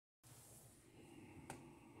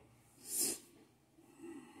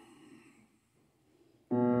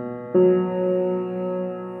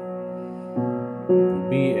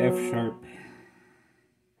sharp,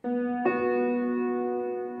 A,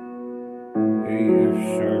 F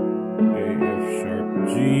sharp, A, F sharp,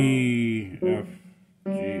 G, F,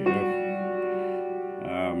 G,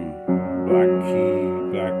 F,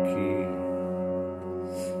 black key,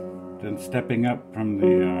 then stepping up from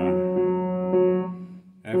the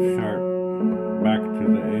F sharp back to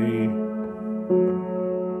the A,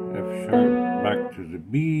 F sharp back to the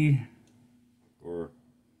B, or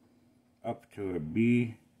up to a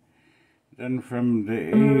B, then from the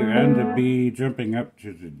A and the B jumping up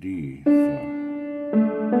to the D. So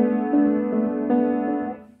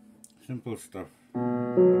simple stuff.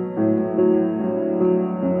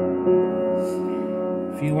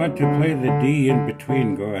 If you want to play the D in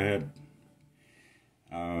between, go ahead.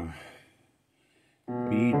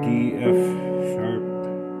 B, D, F sharp,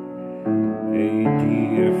 A, D,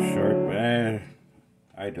 F sharp.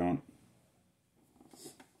 I don't.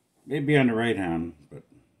 Maybe on the right hand, but.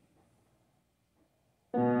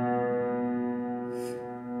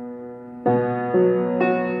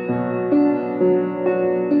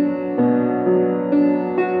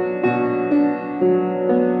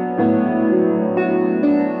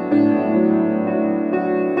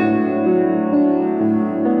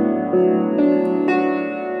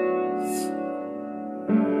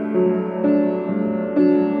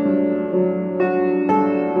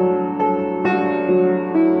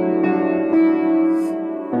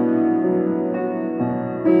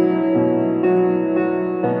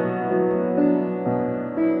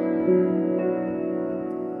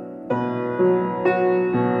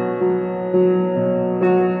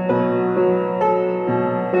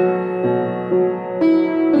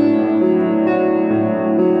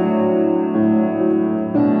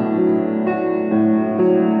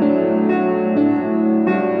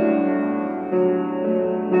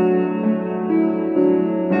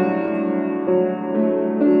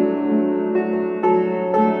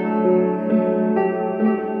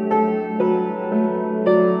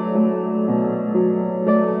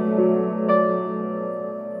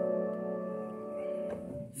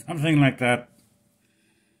 Something like that.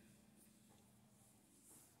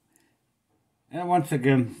 And once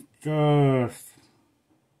again, just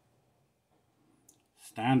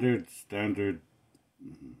standard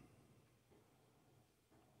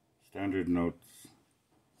notes.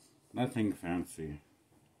 Nothing fancy.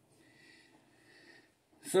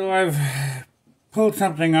 So I've pulled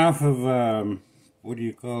something off of, what do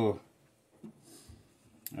you call,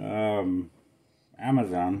 Amazon,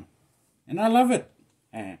 and I love it.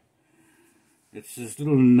 It's this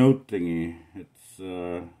little note thingy.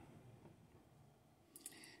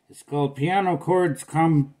 It's called Piano Chords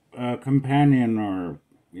Companion, or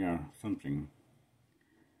yeah, something.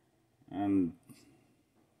 And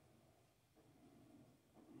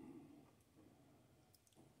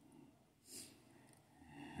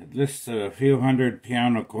it lists a few hundred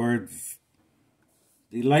piano chords.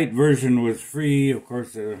 The light version was free, of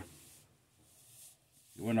course. You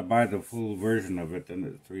want to buy the full version of it, then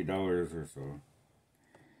it's $3 or so.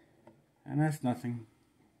 And that's nothing.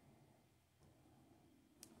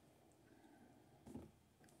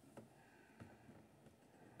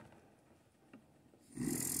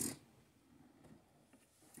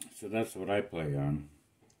 So that's what I play on.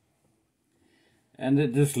 And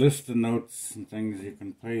it just lists the notes and things. You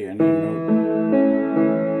can play any note.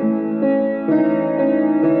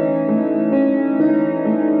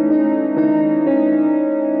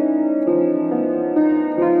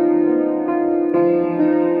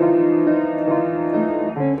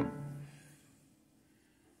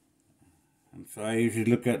 So I usually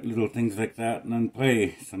look at little things like that and then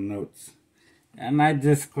play some notes. And I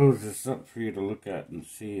just close this up for you to look at and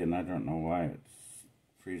see, and I don't know why it's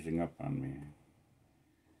freezing up on me.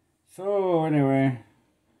 So anyway,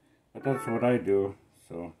 but that's what I do,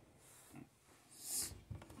 so.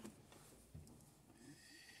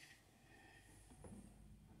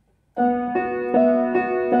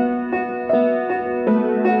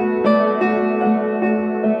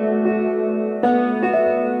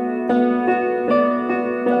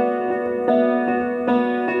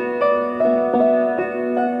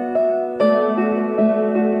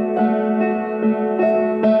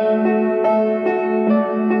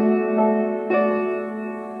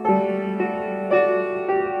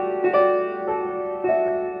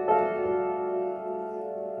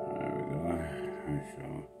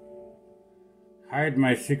 Hide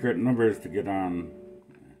my secret numbers to get on.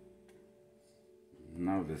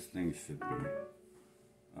 Now this thing should be.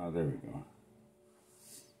 Oh, there we go.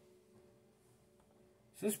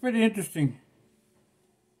 So it's pretty interesting.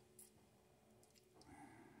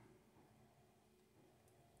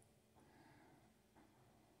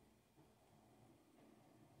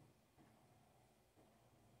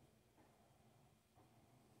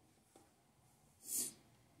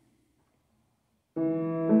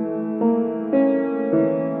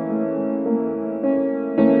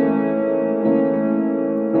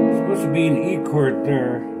 mean E chord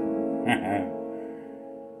there.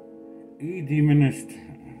 E diminished.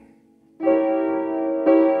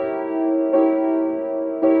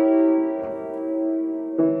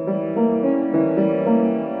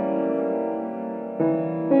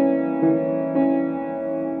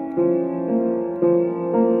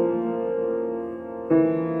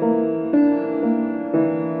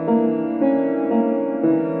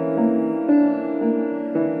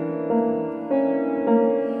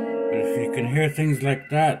 Hear things like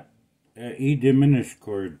that, E diminished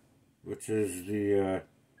chord, which is the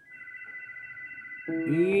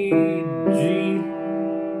E, G,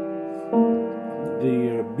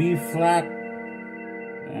 the B flat,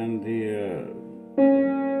 and the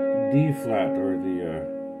D flat, or the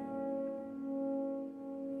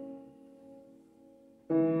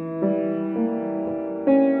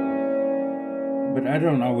but I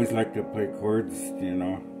don't always like to play chords, you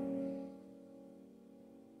know.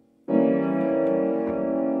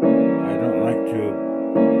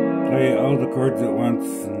 To play all the chords at once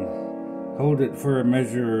and hold it for a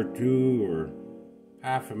measure or two, or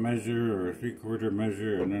half a measure or a 3/4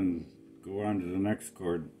 measure, and then go on to the next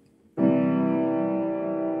chord.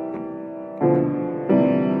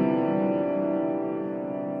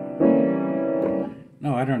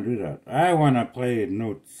 No, I don't do that. I want to play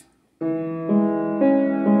notes.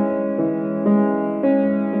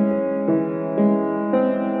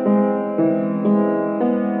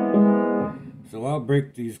 So I'll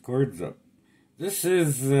break these chords up. This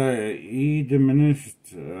is E diminished,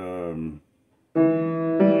 3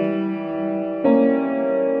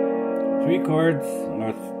 chords,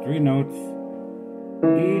 that's 3 notes,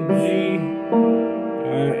 E, G,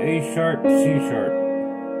 A sharp, C sharp.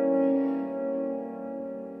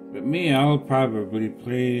 But me, I'll probably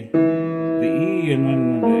play the E and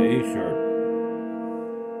then the A sharp.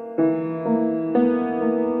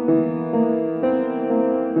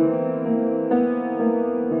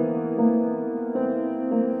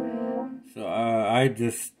 I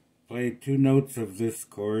just play 2 notes of this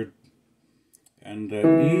chord, and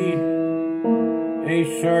E,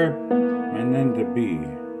 A sharp, and then the B.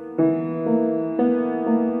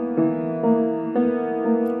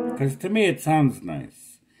 Because to me it sounds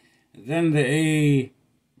nice. Then the A,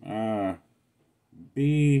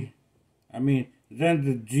 B, then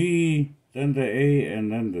the G, then the A,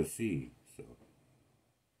 and then the C. So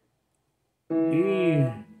E,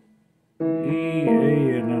 A,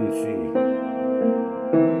 and then C.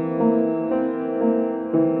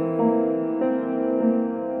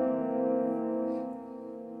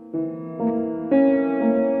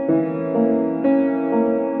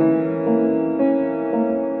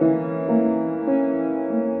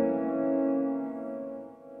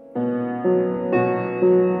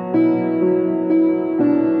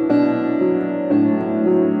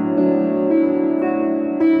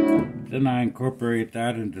 Then I incorporate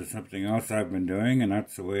that into something else I've been doing, and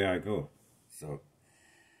that's the way I go. So,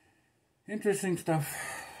 interesting stuff.